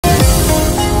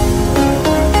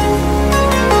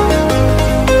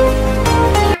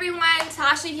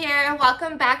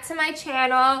welcome back to my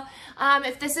channel.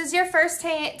 If this is your first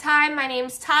time, my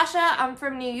name's Tasha. I'm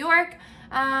from New York,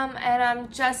 and I'm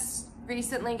just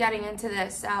recently getting into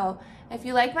this. So if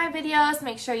you like my videos,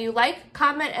 make sure you like,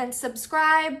 comment, and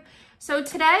subscribe. So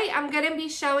today I'm going to be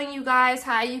showing you guys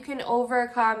how you can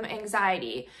overcome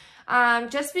anxiety.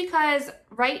 Just because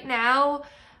right now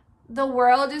the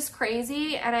world is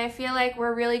crazy, and I feel like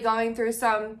we're really going through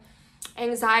some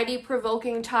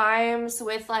anxiety-provoking times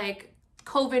with like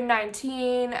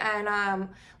COVID-19 and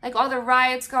like all the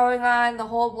riots going on, the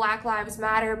whole Black Lives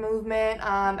Matter movement,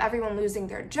 everyone losing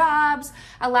their jobs.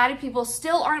 A lot of people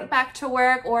still aren't back to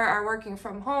work or are working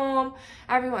from home.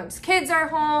 Everyone's kids are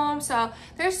home. So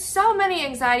there's so many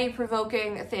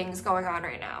anxiety-provoking things going on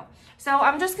right now. So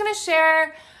I'm just gonna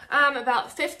share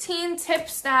about 15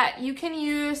 tips that you can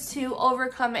use to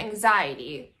overcome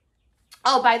anxiety.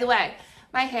 Oh, by the way,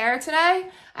 my hair today,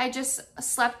 I just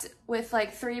slept with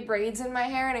like 3 braids in my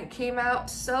hair and it came out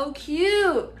so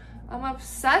cute. I'm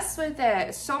obsessed with it.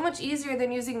 It's so much easier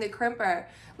than using the crimper.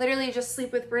 Literally just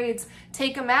sleep with braids,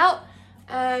 take them out,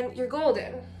 and you're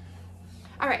golden.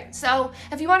 All right, so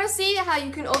if you want to see how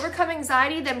you can overcome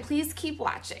anxiety, then please keep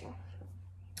watching.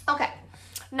 Okay,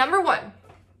 number 1,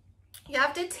 you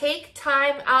have to take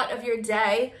time out of your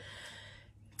day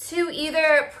to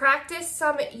either practice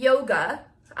some yoga,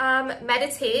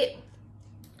 meditate,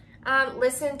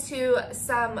 listen to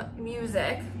some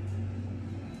music,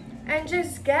 and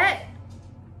just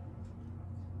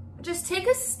take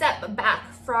a step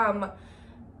back from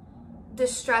the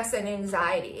stress and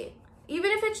anxiety.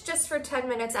 Even if it's just for 10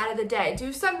 minutes out of the day,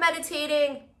 do some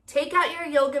meditating, take out your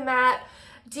yoga mat,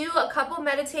 do a couple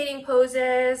meditating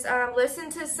poses, listen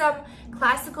to some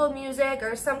classical music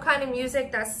or some kind of music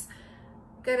that's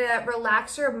gonna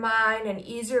relax your mind and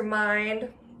ease your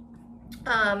mind.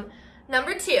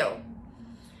 Number 2,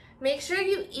 make sure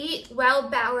you eat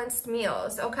well-balanced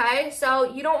meals, okay? So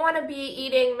you don't want to be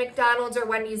eating McDonald's or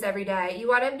Wendy's every day. You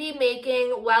want to be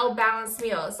making well-balanced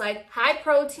meals, like high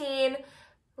protein,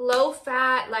 low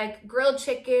fat, like grilled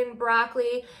chicken,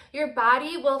 broccoli. Your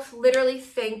body will literally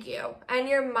thank you. And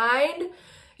your mind,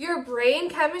 your brain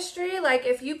chemistry, like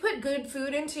if you put good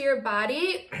food into your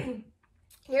body,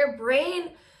 your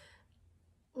brain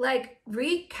like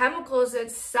re-chemicals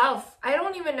itself. I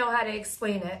don't even know how to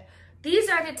explain it. These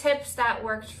are the tips that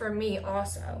worked for me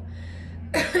also.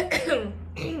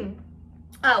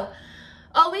 Oh,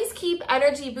 always keep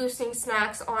energy boosting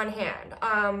snacks on hand.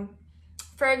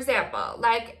 For example,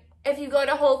 like if you go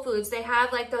to Whole Foods, they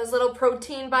have like those little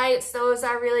protein bites. Those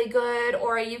are really good.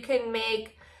 Or you can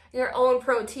make your own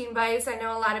protein bites. I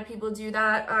know a lot of people do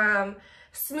that.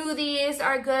 Smoothies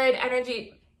are good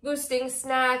energy boosting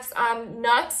snacks.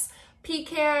 Nuts,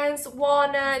 pecans,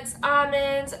 walnuts,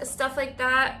 almonds, stuff like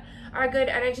that are good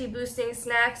energy boosting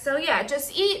snacks. So yeah,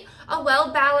 just eat a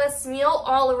well-balanced meal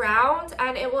all around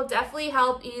and it will definitely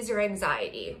help ease your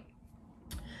anxiety.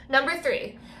 Number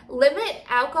 3, limit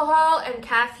alcohol and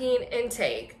caffeine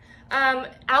intake.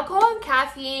 Alcohol and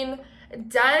caffeine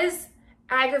does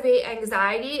aggravate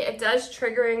anxiety. It does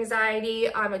trigger anxiety.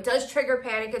 It does trigger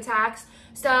panic attacks.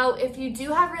 So if you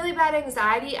do have really bad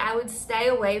anxiety, I would stay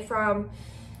away from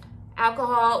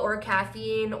alcohol or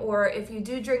caffeine, or if you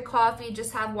do drink coffee,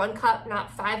 just have 1 cup,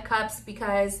 not 5 cups,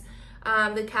 because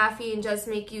the caffeine does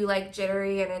make you like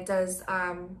jittery and it does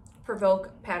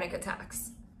provoke panic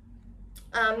attacks.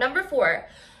 Number 4,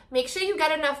 make sure you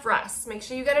get enough rest. Make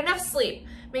sure you get enough sleep.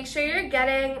 Make sure you're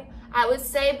getting, I would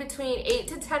say, between 8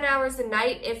 to 10 hours a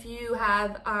night if you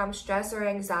have stress or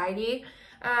anxiety.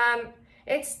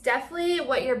 It's definitely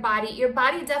what your body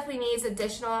definitely needs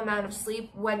additional amount of sleep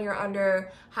when you're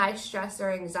under high stress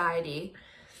or anxiety.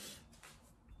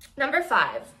 Number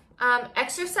 5,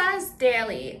 exercise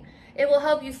daily. It will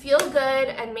help you feel good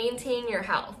and maintain your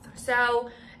health.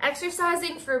 So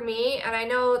exercising for me, and I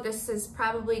know this is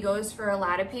probably goes for a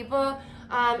lot of people,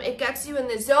 it gets you in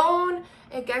the zone,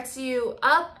 it gets you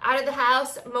up, out of the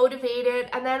house, motivated,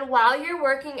 and then while you're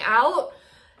working out,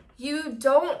 you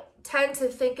don't tend to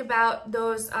think about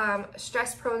those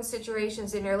stress-prone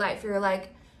situations in your life.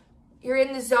 You're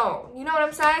in the zone. You know what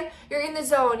I'm saying? You're in the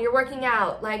zone. You're working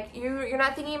out. Like you're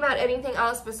not thinking about anything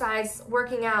else besides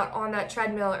working out on that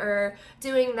treadmill or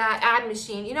doing that ab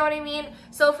machine. You know what I mean?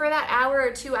 So for that hour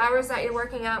or 2 hours that you're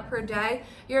working out per day,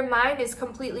 your mind is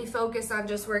completely focused on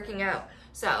just working out.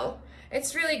 So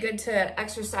it's really good to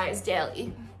exercise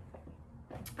daily.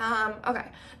 Okay,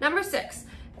 number 6,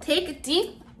 take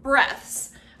deep breaths.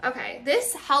 Okay,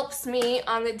 this helps me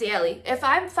on the daily. If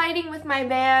I'm fighting with my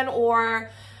man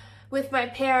or with my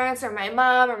parents or my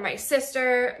mom or my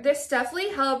sister, this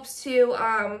definitely helps to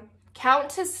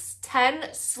count to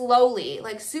 10 slowly,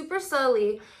 like super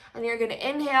slowly, And you're gonna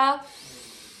inhale,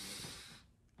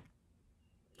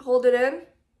 hold it in,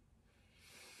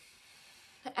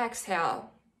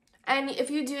 exhale. And if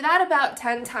you do that about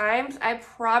 10 times, I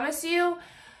promise you,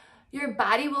 your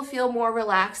body will feel more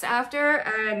relaxed after,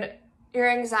 and your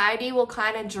anxiety will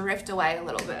kind of drift away a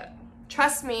little bit.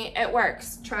 Trust me, it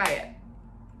works. Try it.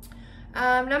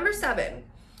 Number 7,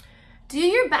 do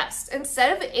your best.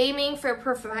 Instead of aiming for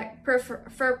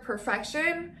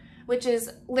perfection, which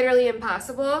is literally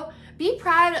impossible, be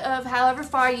proud of however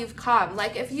far you've come.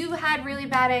 Like if you had really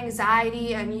bad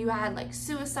anxiety and you had like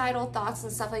suicidal thoughts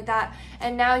and stuff like that,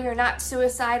 and now you're not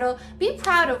suicidal, be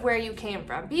proud of where you came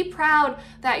from. Be proud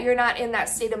that you're not in that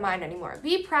state of mind anymore.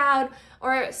 Be proud,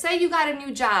 or say you got a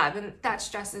new job and that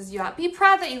stresses you out. Be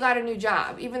proud that you got a new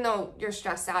job, even though you're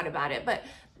stressed out about it. But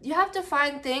you have to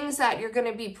find things that you're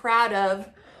gonna be proud of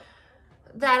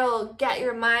that'll get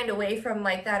your mind away from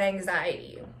like that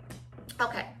anxiety.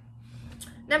 Okay.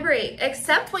 Number 8,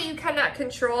 accept what you cannot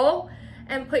control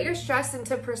and put your stress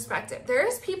into perspective.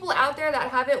 There's people out there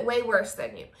that have it way worse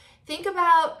than you. Think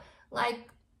about like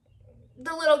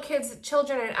the little kids,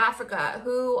 children in Africa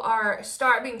who are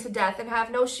starving to death and have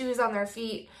no shoes on their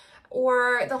feet,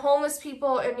 or the homeless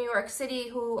people in New York City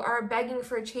who are begging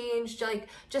for change, like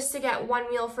just to get one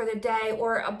meal for the day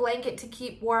or a blanket to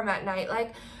keep warm at night.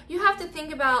 Like you have to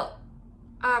think about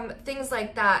things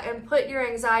like that and put your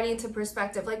anxiety into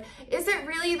perspective. Like, is it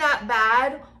really that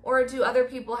bad, or do other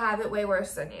people have it way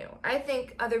worse than you? I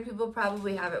think other people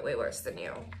probably have it way worse than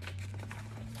you.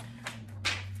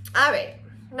 All right,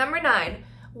 number 9,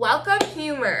 welcome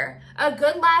humor. A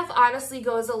good laugh honestly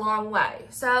goes a long way.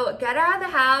 So get out of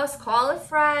the house, call a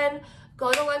friend,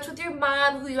 go to lunch with your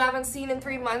mom who you haven't seen in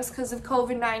 3 months because of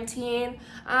COVID-19.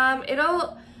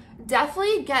 It'll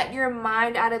definitely get your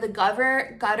mind out of the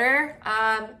gutter.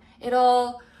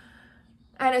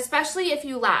 And especially if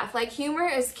you laugh, like humor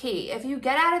is key. If you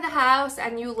get out of the house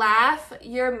and you laugh,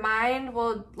 your mind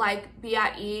will like be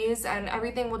at ease and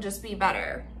everything will just be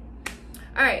better.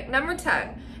 All right, number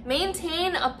 10,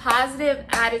 maintain a positive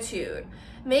attitude.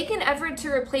 Make an effort to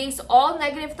replace all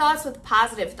negative thoughts with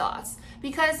positive thoughts.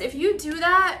 Because if you do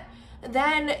that,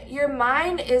 then your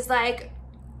mind is like,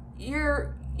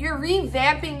 you're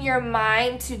revamping your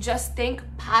mind to just think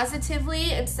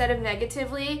positively instead of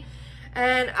negatively.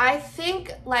 And I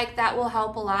think like that will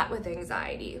help a lot with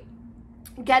anxiety.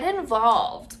 Get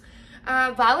involved,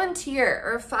 volunteer,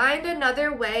 or find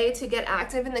another way to get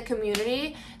active in the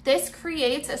community. This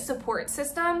creates a support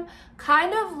system,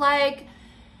 kind of like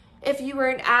if you were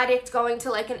an addict going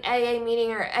to like an AA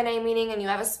meeting or NA meeting and you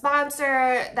have a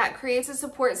sponsor that creates a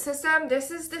support system. This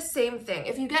is the same thing.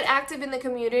 If you get active in the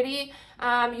community,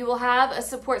 you will have a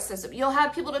support system. You'll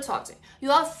have people to talk to.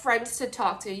 You'll have friends to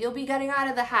talk to. You'll be getting out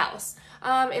of the house.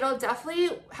 It'll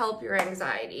definitely help your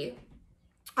anxiety.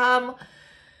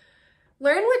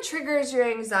 Learn what triggers your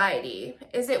anxiety.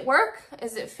 Is it work?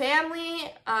 Is it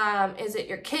family? Is it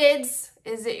your kids?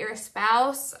 Is it your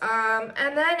spouse?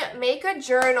 And then make a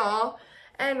journal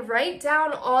and write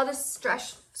down all the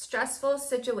stressful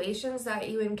situations that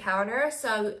you encounter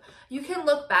so you can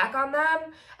look back on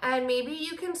them, and maybe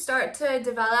you can start to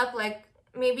develop, like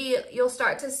maybe you'll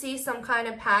start to see some kind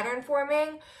of pattern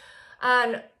forming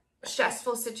on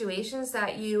stressful situations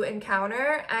that you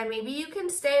encounter, and maybe you can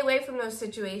stay away from those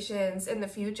situations in the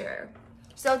future.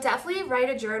 So definitely write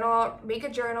a journal,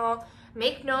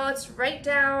 make notes, write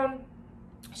down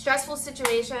stressful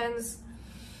situations.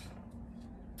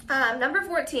 Number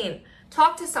 14,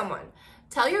 talk to someone.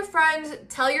 Tell your friends,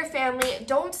 tell your family.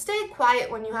 Don't stay quiet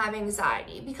when you have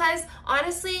anxiety, because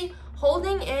honestly,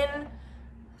 holding in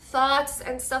thoughts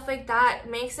and stuff like that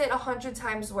makes it 100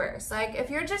 times worse. Like if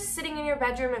you're just sitting in your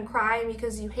bedroom and crying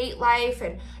because you hate life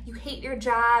and you hate your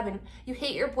job and you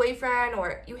hate your boyfriend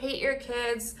or you hate your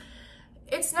kids,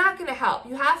 it's not going to help.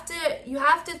 You have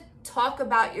to talk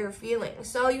about your feelings.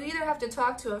 So you either have to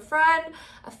talk to a friend,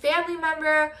 a family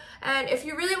member, and if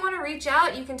you really want to reach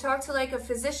out, you can talk to like a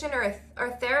physician or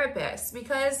a therapist,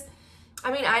 because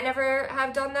I mean, I never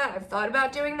have done that. I've thought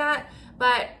about doing that,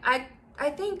 but I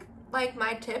think like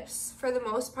my tips for the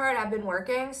most part have been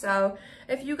working. So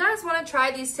if you guys want to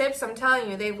try these tips, I'm telling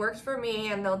you, they worked for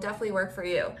me and they'll definitely work for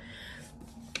you.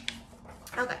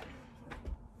 Okay.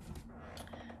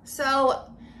 So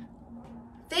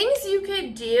things you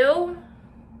could do,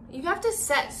 you have to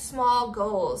set small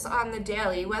goals on the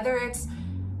daily, whether it's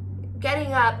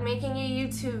getting up, making a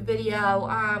YouTube video,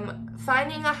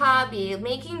 finding a hobby,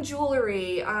 making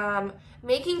jewelry,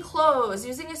 making clothes,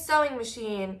 using a sewing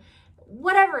machine,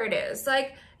 whatever it is.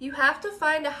 Like, you have to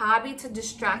find a hobby to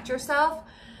distract yourself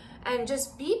and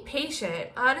just be patient.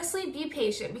 Honestly, be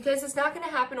patient, because it's not going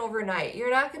to happen overnight.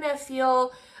 You're not going to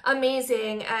feel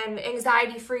amazing and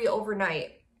anxiety-free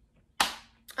overnight.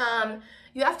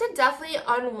 You have to definitely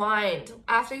unwind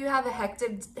after you have a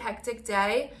hectic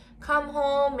day. Come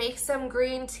home, make some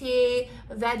green tea,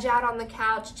 veg out on the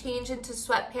couch, change into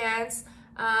sweatpants,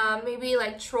 maybe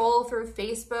like troll through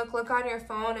Facebook, look on your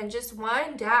phone, and just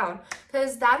wind down,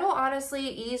 because that'll honestly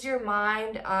ease your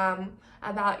mind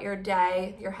about your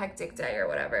day, your hectic day or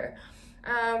whatever.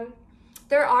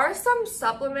 There are some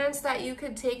supplements that you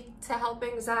could take to help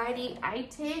anxiety. I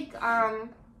take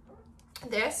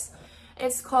this.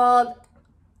 It's called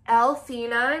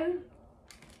L-theanine.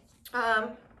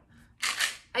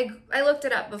 I looked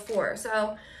it up before.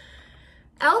 So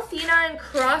L-theanine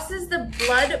crosses the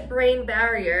blood-brain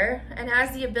barrier and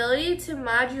has the ability to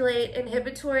modulate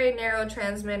inhibitory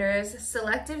neurotransmitters,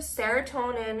 selective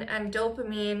serotonin and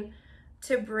dopamine,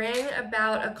 to bring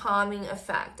about a calming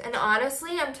effect. And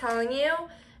honestly, I'm telling you,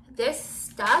 this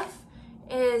stuff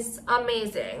is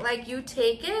amazing. Like, you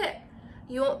take it,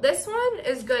 this one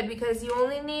is good because you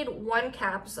only need 1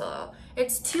 capsule.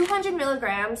 It's 200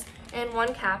 milligrams in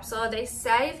 1 capsule. They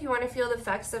say if you want to feel the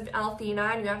effects of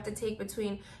L-theanine, you have to take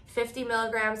between 50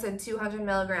 milligrams and 200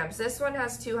 milligrams. This one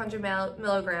has 200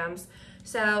 milligrams.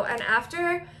 So, and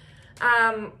after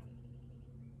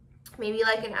maybe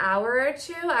like an hour or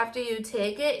 2 after you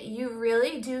take it, you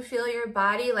really do feel your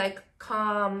body like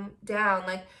calm down.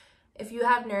 Like, if you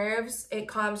have nerves, it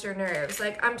calms your nerves.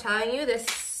 Like, I'm telling you, this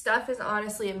stuff is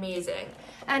honestly amazing.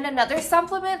 And another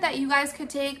supplement that you guys could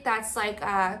take that's like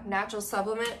a natural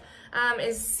supplement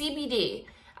is CBD.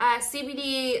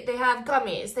 CBD, they have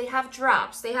gummies, they have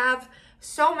drops, they have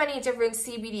so many different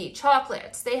CBD,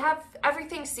 chocolates, they have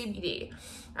everything CBD.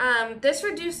 This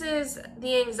reduces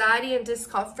the anxiety and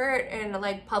discomfort in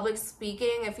like public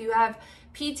speaking. If you have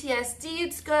PTSD,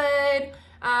 it's good.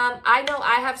 I know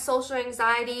I have social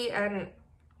anxiety, and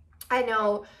I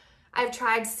know I've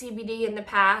tried CBD in the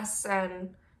past,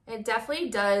 and it definitely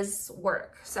does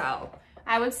work. So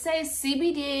I would say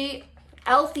CBD,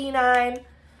 L-theanine,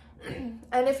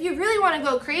 and if you really want to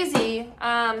go crazy,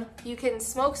 you can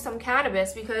smoke some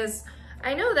cannabis, because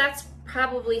I know that's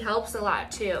probably helps a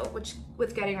lot too,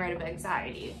 with getting rid of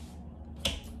anxiety.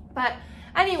 But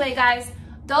anyway, guys,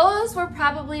 those were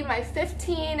probably my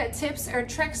 15 tips or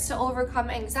tricks to overcome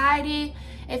anxiety.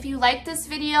 If you like this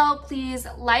video, please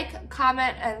like,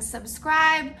 comment, and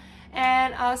subscribe,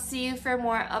 and I'll see you for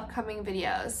more upcoming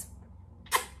videos.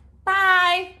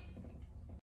 Bye!